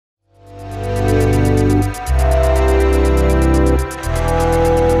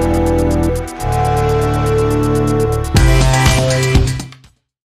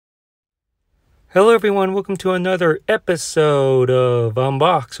Hello everyone, welcome to another episode of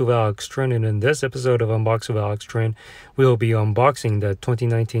Unbox with Alex Trinh. And in this episode of Unbox with Alex Trinh, we'll be unboxing the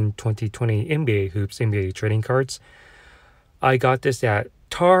 2019-2020 NBA Hoops NBA trading cards. I got this at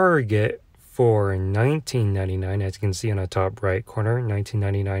Target for $19.99, as you can see on the top right corner,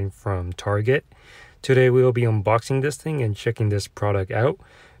 $19.99 from Target. Today we will be unboxing this thing and checking this product out.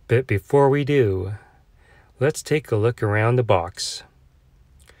 But before we do, let's take a look around the box.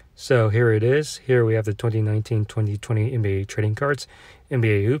 So here it is. Here we have the 2019-2020 NBA trading cards,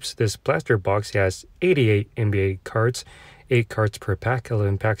 NBA Hoops. This blaster box has 88 NBA cards, 8 cards per pack,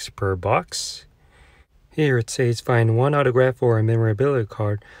 11 packs per box. Here it says find one autograph or a memorabilia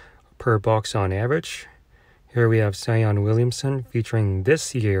card per box on average. Here we have Zion Williamson featuring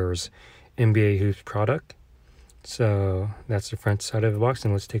this year's NBA Hoops product. So that's the front side of the box,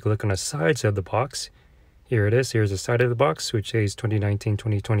 and let's take a look on the sides of the box. Here it is. Here's the side of the box, which says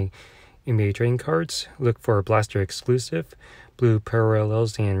 2019-2020 NBA trading cards. Look for blaster exclusive, blue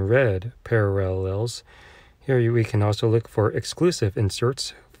parallels, and red parallels. Here we can also look for exclusive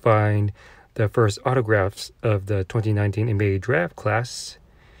inserts. Find the first autographs of the 2019 NBA draft class,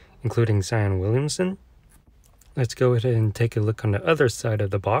 including Zion Williamson. Let's go ahead and take a look on the other side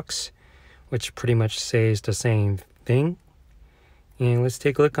of the box, which pretty much says the same thing. And let's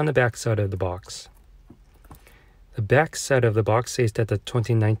take a look on the back side of the box. The back side of the box says that the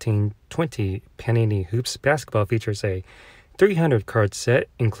 2019-20 Panini Hoops Basketball features a 300 card set,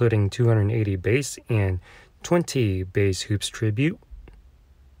 including 280 base and 20 base Hoops Tribute.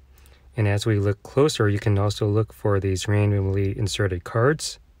 And as we look closer, you can also look for these randomly inserted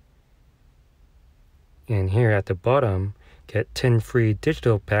cards. And here at the bottom, get 10 free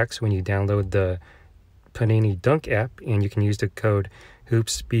digital packs when you download the Panini Dunk app, and you can use the code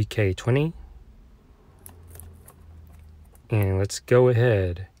HoopsBK20. And let's go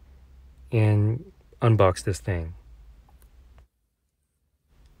ahead and unbox this thing.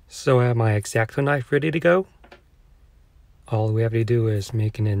 So I have my X-Acto knife ready to go. All we have to do is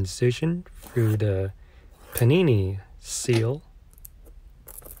make an incision through the Panini seal.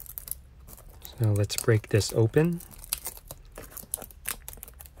 So let's break this open.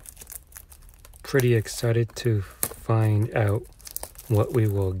 Pretty excited to find out what we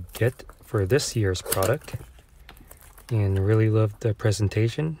will get for this year's product. And really love the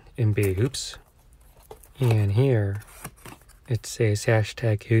presentation, NBA Hoops. And here it says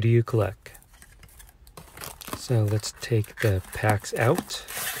hashtag who do you collect. So let's take the packs out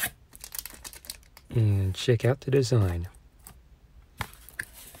and check out the design.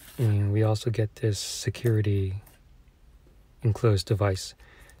 And we also get this security enclosed device.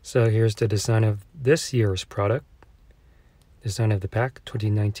 So here's the design of this year's product. Design of the pack,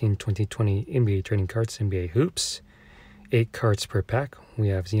 2019-2020 NBA trading cards, NBA Hoops. 8 cards per pack. We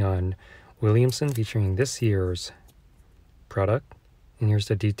have Zion Williamson featuring this year's product. And here's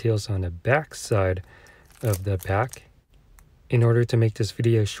the details on the back side of the pack. In order to make this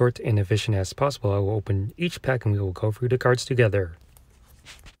video short and efficient as possible, I will open each pack and we will go through the cards together.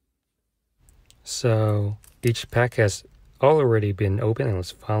 So each pack has already been opened, and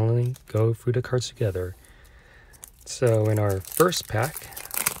let's finally go through the cards together. So in our first pack,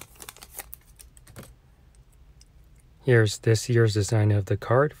 here's this year's design of the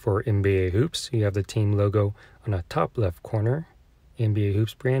card for NBA Hoops. You have the team logo on the top left corner, NBA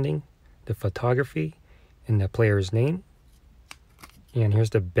Hoops branding, the photography, and the player's name. And here's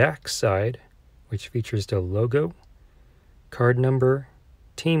the back side, which features the logo, card number,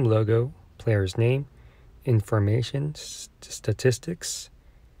 team logo, player's name, information, statistics,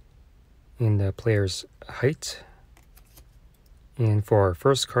 and the player's height. And for our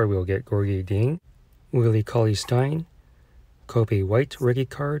first card, we'll get Gorgie Dean, Willie Cauley-Stein, Kobe White rookie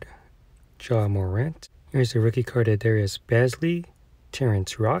card, Ja Morant. Here's the rookie card of Darius Bazley,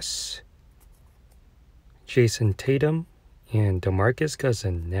 Terrence Ross, Jason Tatum, and DeMarcus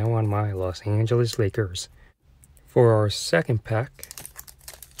Cousins, now on my Los Angeles Lakers. For our second pack,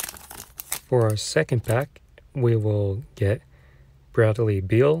 we will get Bradley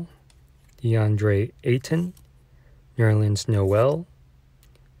Beal, DeAndre Ayton, Nerlens Noel,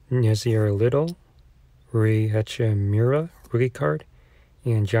 Nazir Little, Rui Hachimura rookie card,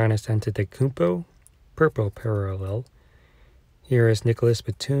 and Giannis Antetokounmpo purple parallel. Here is Nicholas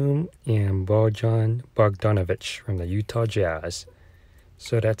Batum and Bojan Bogdanovic from the Utah Jazz.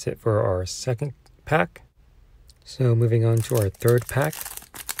 So that's it for our second pack. So moving on to our third pack.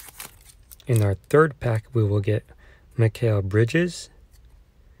 In our third pack, we will get Mikal Bridges,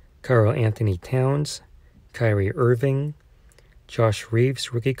 Karl Anthony Towns, Kyrie Irving, Josh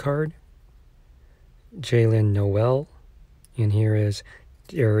Reeves rookie card, Jalen Noel, and here is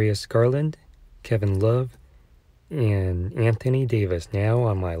Darius Garland Kevin Love, and Anthony Davis now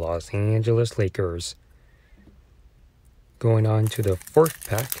on my Los Angeles Lakers. Going on to the fourth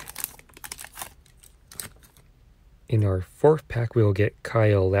pack. In our fourth pack, we'll get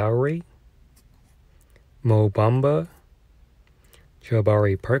Kyle Lowry, Mo Bamba,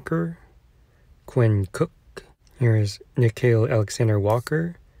 Jabari Parker, Quinn Cook. Here's Nickeil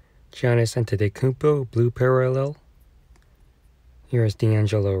Alexander-Walker, Giannis Antetokounmpo, blue parallel. Here's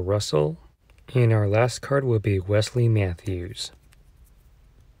D'Angelo Russell. And our last card will be Wesley Matthews.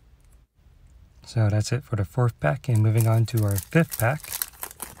 So that's it for the fourth pack. And moving on to our fifth pack.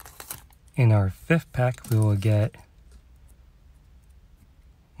 In our fifth pack, we will get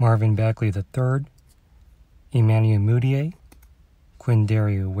Marvin Bagley III, Emmanuel Mudiay,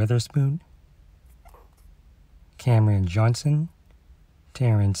 Quinndary Weatherspoon, Cameron Johnson,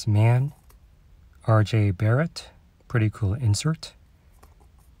 Terrence Mann, RJ Barrett, pretty cool insert.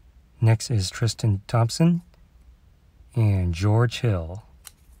 Next is Tristan Thompson and George Hill.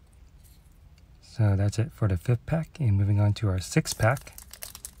 So that's it for the fifth pack. And moving on to our sixth pack.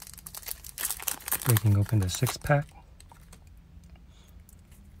 Breaking open the sixth pack.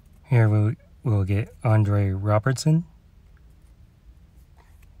 Here we'll get Andre Robertson,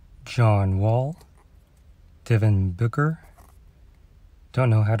 John Wall, Devin Booker. Don't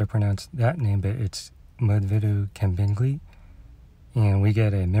know how to pronounce that name, but it's Mudvidu Kambingli. And we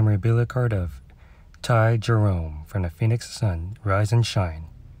get a memorabilia card of Ty Jerome from the Phoenix Sun, Rise and Shine.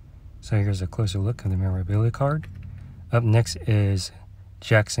 So here's a closer look of the memorabilia card. Up next is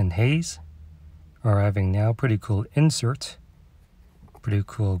Jackson Hayes, arriving now, pretty cool insert. Pretty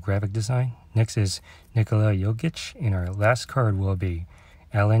cool graphic design. Next is Nikola Jokic, and our last card will be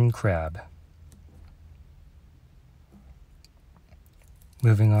Alan Crabb.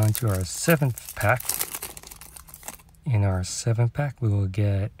 Moving on to our seventh pack. In our seventh pack, we will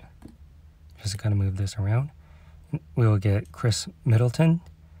get, just gotta move this around. We will get Chris Middleton,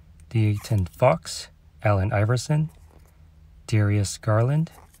 De'Aaron Fox, Allen Iverson, Darius Garland,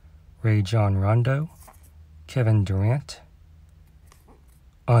 Rajon Rondo, Kevin Durant,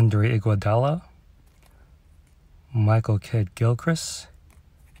 Andre Iguodala, Michael Kidd-Gilchrist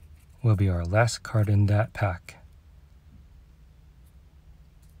will be our last card in that pack.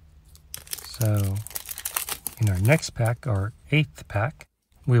 So in our next pack, our eighth pack,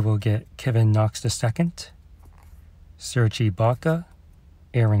 we will get Kevin Knox II, Serge Ibaka,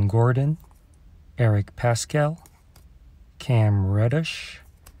 Aaron Gordon, Eric Pascal, Cam Reddish,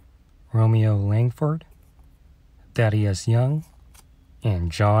 Romeo Langford, Thaddeus Young,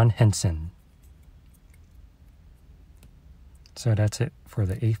 and John Henson. So that's it for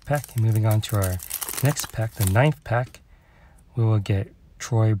the eighth pack. And moving on to our next pack, the ninth pack, we will get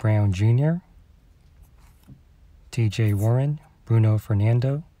Troy Brown Jr., TJ Warren, Bruno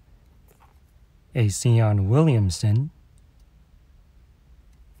Fernando, a Zion Williamson.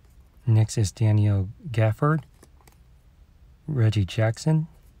 Next is Daniel Gafford, Reggie Jackson,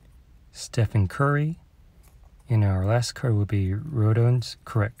 Stephen Curry, and our last card will be Rodons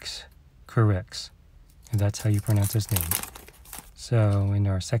Corrects. And that's how you pronounce his name. So in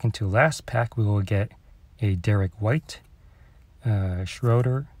our second to last pack, we will get a Derek White,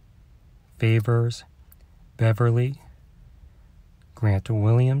 Schroeder, Favors, Beverly, Grant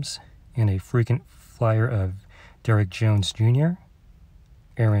Williams, and a frequent flyer of Derek Jones Jr.,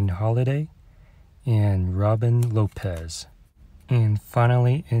 Aaron Holiday, and Robin Lopez. And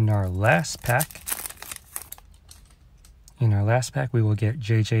finally, in our last pack, we will get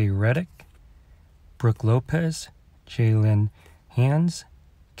JJ Redick, Brooke Lopez, Jalen Hands,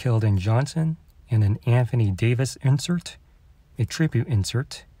 Keldon Johnson, and an Anthony Davis insert, a tribute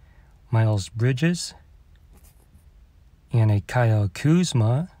insert, Miles Bridges, and a Kyle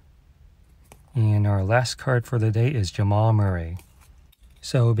Kuzma. And our last card for the day is Jamal Murray.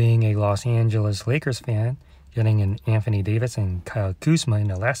 So being a Los Angeles Lakers fan, getting an Anthony Davis and Kyle Kuzma in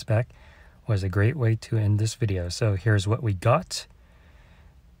the last pack was a great way to end this video. So here's what we got.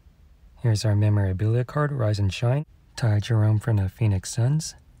 Here's our memorabilia card, Rise and Shine, Ty Jerome from the Phoenix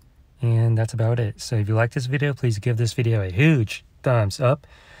Suns. And that's about it. So if you like this video, please give this video a huge thumbs up.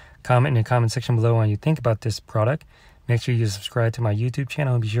 Comment in the comment section below what you think about this product. Make sure you subscribe to my YouTube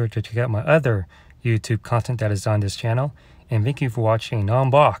channel and be sure to check out my other YouTube content that is on this channel. And thank you for watching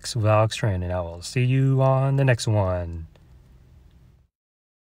Unbox with Alex Trinh, and I will see you on the next one.